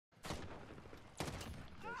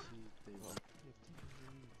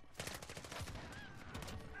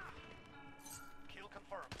Kill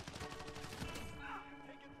confirmed.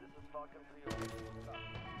 This is Falcon 3.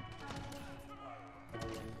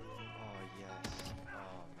 Oh yes.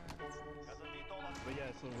 Oh man. But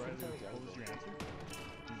yeah, so Riley, what was your answer?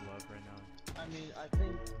 Do you love right now? I mean, I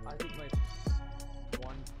think like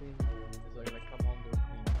one thing is like when I come home to a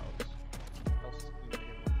clean house. House is clean, I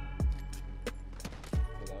get home.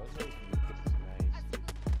 Yeah, that was like nice.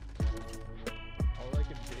 Or like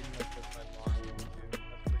if Jaden like puts my lawn in too.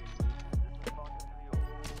 That's pretty neat.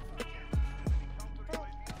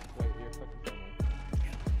 Wait, you're fucking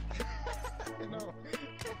funny. No.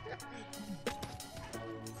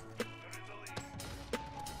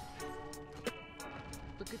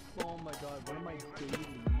 Look at, oh my god, one of my dailies,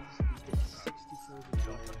 we get 64 to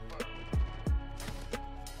jump.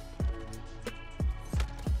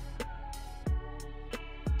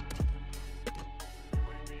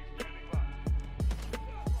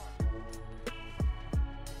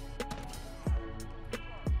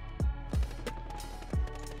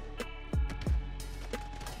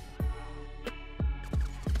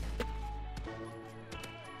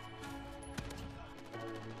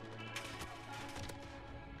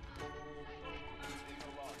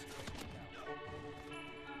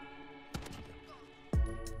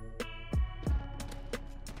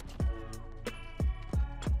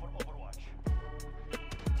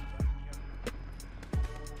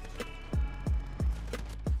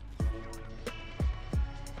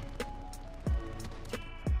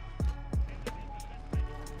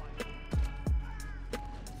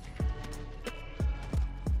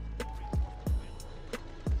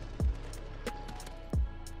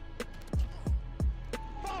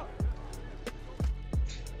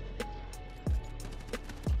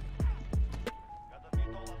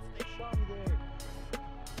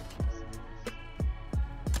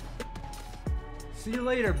 See you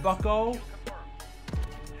later, bucko.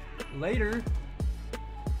 Later.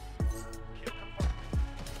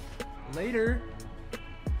 Later.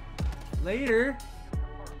 Later.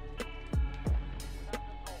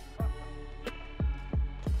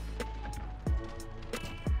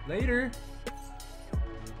 Later.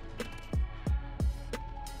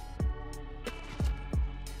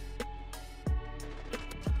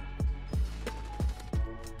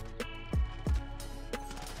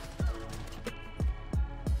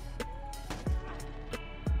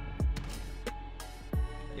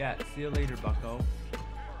 Yeah, see you later, bucko.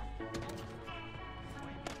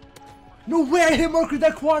 No way I hit Mark with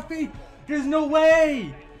that quad feed! There's no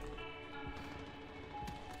way!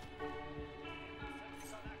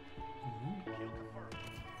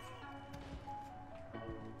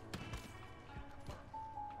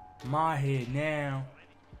 My head now.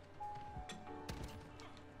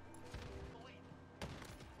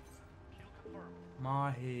 My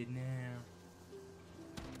head now.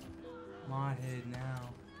 My head now.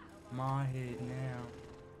 My head now.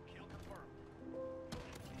 Kill confirmed.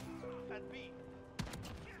 At B.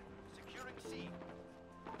 Securing C.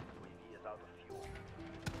 UAV is out of fuel.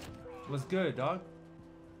 What's good, dog?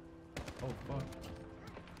 Oh fuck.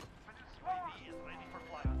 UAV is ready for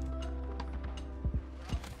flight.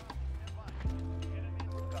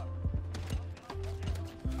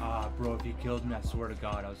 Ah, bro, if you killed me, I swear to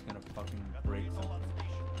God, I was gonna fucking break something.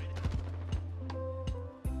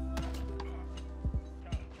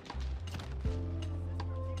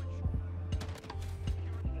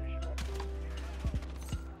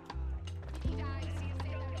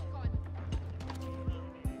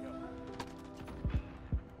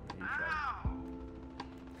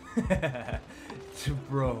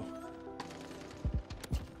 Bro.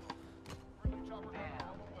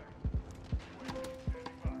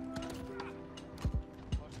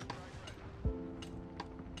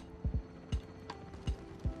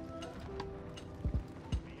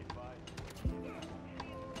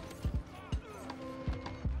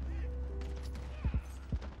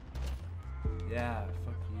 Yeah,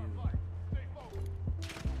 fuck you.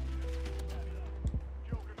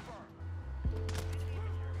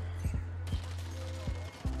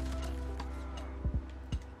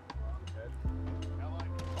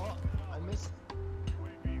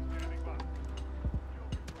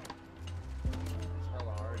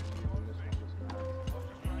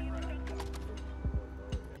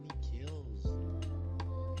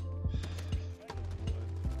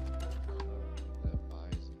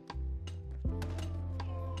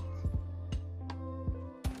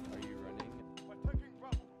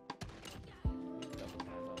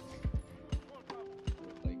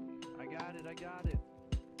 I got it.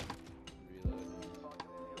 Reload.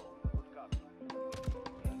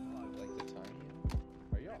 Like the time.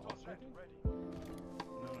 Are y'all all second?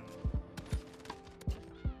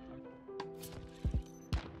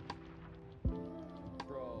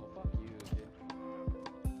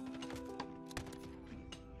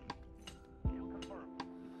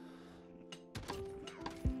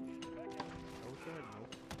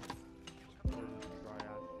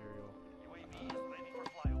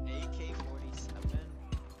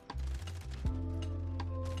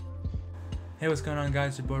 Hey, what's going on,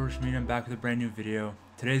 guys? Your boy Rashmeen. I'm back with a brand new video.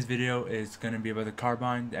 Today's video is going to be about the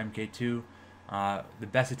Carbine, the MK2. The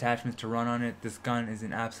best attachments to run on it. This gun is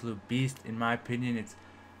an absolute beast. In my opinion, it's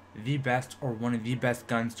the best or one of the best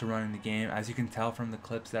guns to run in the game. As you can tell from the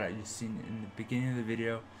clips that you've seen in the beginning of the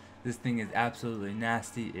video, this thing is absolutely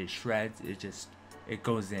nasty. It shreds. It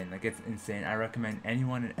goes in. Like, it's insane. I recommend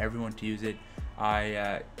anyone and everyone to use it.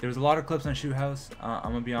 There's a lot of clips on Shoot House.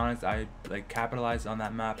 I'm gonna be honest, I capitalized on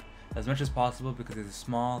that map as much as possible because it's a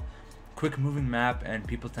small, quick moving map and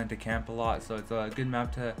people tend to camp a lot, so it's a good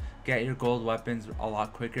map to get your gold weapons a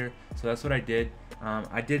lot quicker. So that's what I did.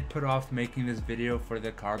 I did put off making this video for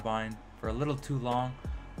the Carbine for a little too long,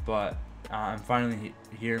 but I'm finally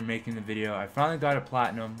here making the video. I finally got it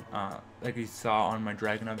platinum, like you saw on my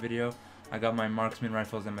Dragunov video. I got my marksman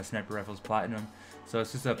rifles and my sniper rifles platinum, so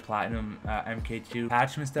it's just a platinum MK2.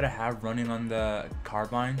 Attachments that I have running on the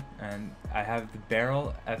Carbine, and I have the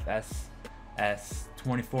barrel FSS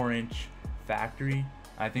 24-inch factory.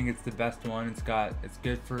 I think it's the best one. It's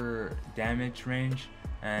good for damage range,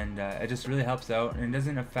 and it just really helps out, and it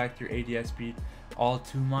doesn't affect your ADS speed all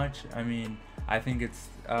too much. I mean, I think it's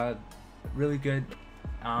really good.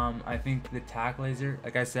 I think the tac laser,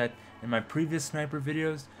 like I said in my previous sniper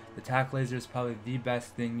videos, the tac laser is probably the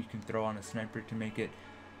best thing you can throw on a sniper to make it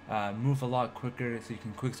move a lot quicker, so you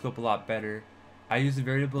can quickscope a lot better. I use a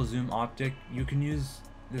variable zoom optic. You can use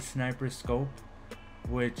the sniper scope,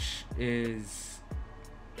 which is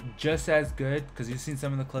just as good, because you've seen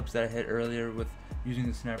some of the clips that I hit earlier with using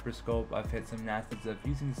the sniper scope. I've hit some nasty stuff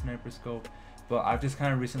using the sniper scope, but I've just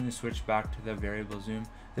kind of recently switched back to the variable zoom.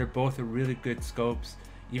 They're both really good scopes.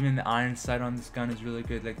 Even the iron sight on this gun is really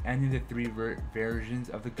good. Like, any of the three versions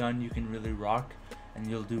of the gun you can really rock and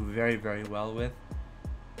you'll do very, very well with.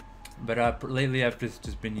 But lately I've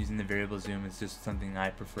just been using the variable zoom. It's just something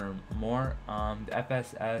I prefer more. The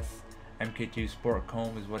FSS MK2 Sport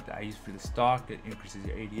Comb is what I use for the stock. It increases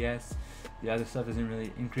your ADS. The other stuff doesn't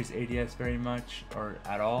really increase ADS very much or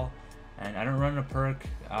at all. And I don't run a perk.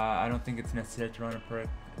 I don't think it's necessary to run a perk,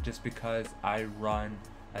 just because I run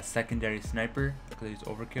a secondary sniper because I use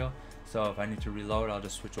overkill. So if I need to reload, I'll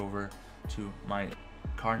just switch over to my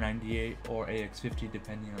Car 98 or AX50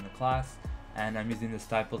 depending on the class. And I'm using the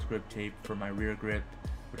stippled grip tape for my rear grip,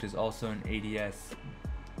 which is also an ADS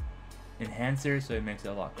enhancer, so it makes it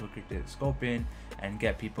a lot quicker to scope in and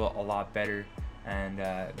get people a lot better. And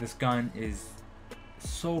this gun is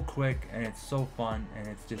so quick and it's so fun and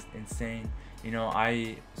it's just insane. You know,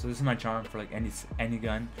 so this is my charm for like any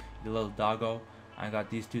gun, the little doggo. I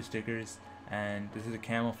got these two stickers, and this is the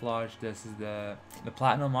camouflage, this is the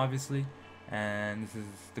platinum obviously, and this is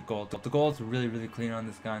the gold. The gold's really, really clean on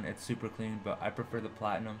this gun. It's super clean, but I prefer the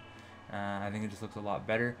platinum. I think it just looks a lot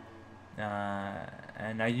better.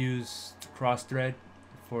 And I use cross thread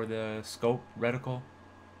for the scope reticle.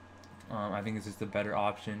 I think it's just a better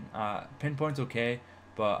option. Pinpoint's okay,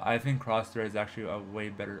 but I think cross thread is actually a way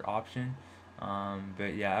better option.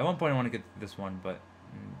 But yeah, at one point I want to get this one, but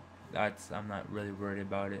I'm not really worried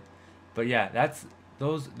about it. But yeah,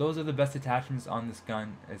 those are the best attachments on this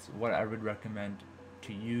gun. It's what I would recommend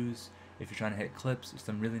to use if you're trying to hit clips,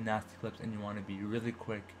 some really nasty clips, and you want to be really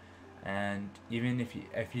quick. And even if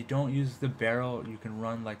you don't use the barrel, you can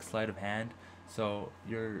run like sleight of hand, so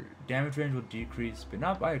your damage range will decrease, but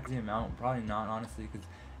not by a crazy amount. Probably not, honestly, because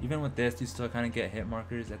even with this you still kind of get hit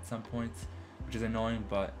markers at some points, which is annoying.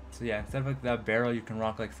 But so yeah, instead of like that barrel, you can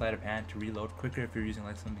rock like sleight of hand to reload quicker if you're using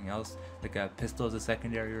like something else, like a pistol as a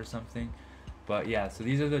secondary or something. But yeah, so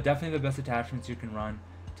these are definitely the best attachments you can run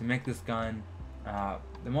to make this gun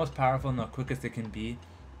the most powerful and the quickest it can be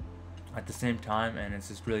at the same time, and it's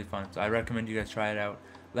just really fun. So I recommend you guys try it out.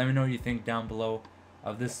 Let me know what you think down below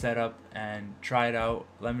of this setup, and try it out.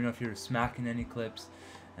 Let me know if you're smacking any clips.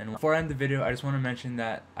 And before I end the video, I just want to mention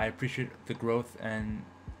that I appreciate the growth and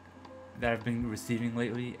that I've been receiving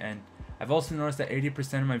lately, and I've also noticed that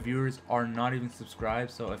 80% of my viewers are not even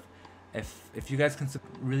subscribed. So if you guys can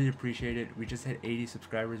really appreciate it. We just hit 80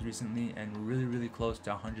 subscribers recently, and we're really, really close to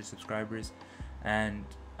 100 subscribers, and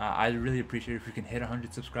I really appreciate it if we can hit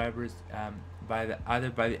 100 subscribers either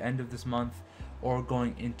by the end of this month or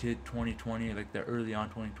going into 2020, like the early on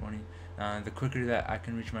 2020. The quicker that I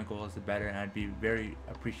can reach my goals, the better, and I'd be very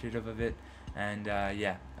appreciative of it. And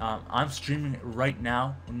yeah, I'm streaming right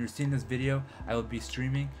now. When you're seeing this video, I will be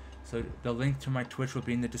streaming, so the link to my Twitch will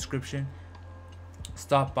be in the description.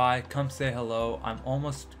 Stop by, come say hello. I've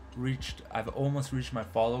almost reached my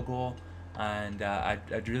follow goal, and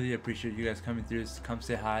I'd really appreciate you guys coming through. Just come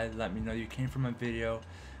say hi, let me know you came from my video.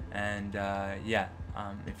 And yeah,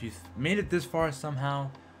 if you've made it this far somehow,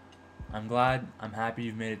 I'm glad, I'm happy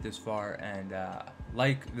you've made it this far, and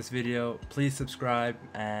like this video, please subscribe,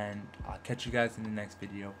 and I'll catch you guys in the next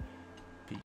video.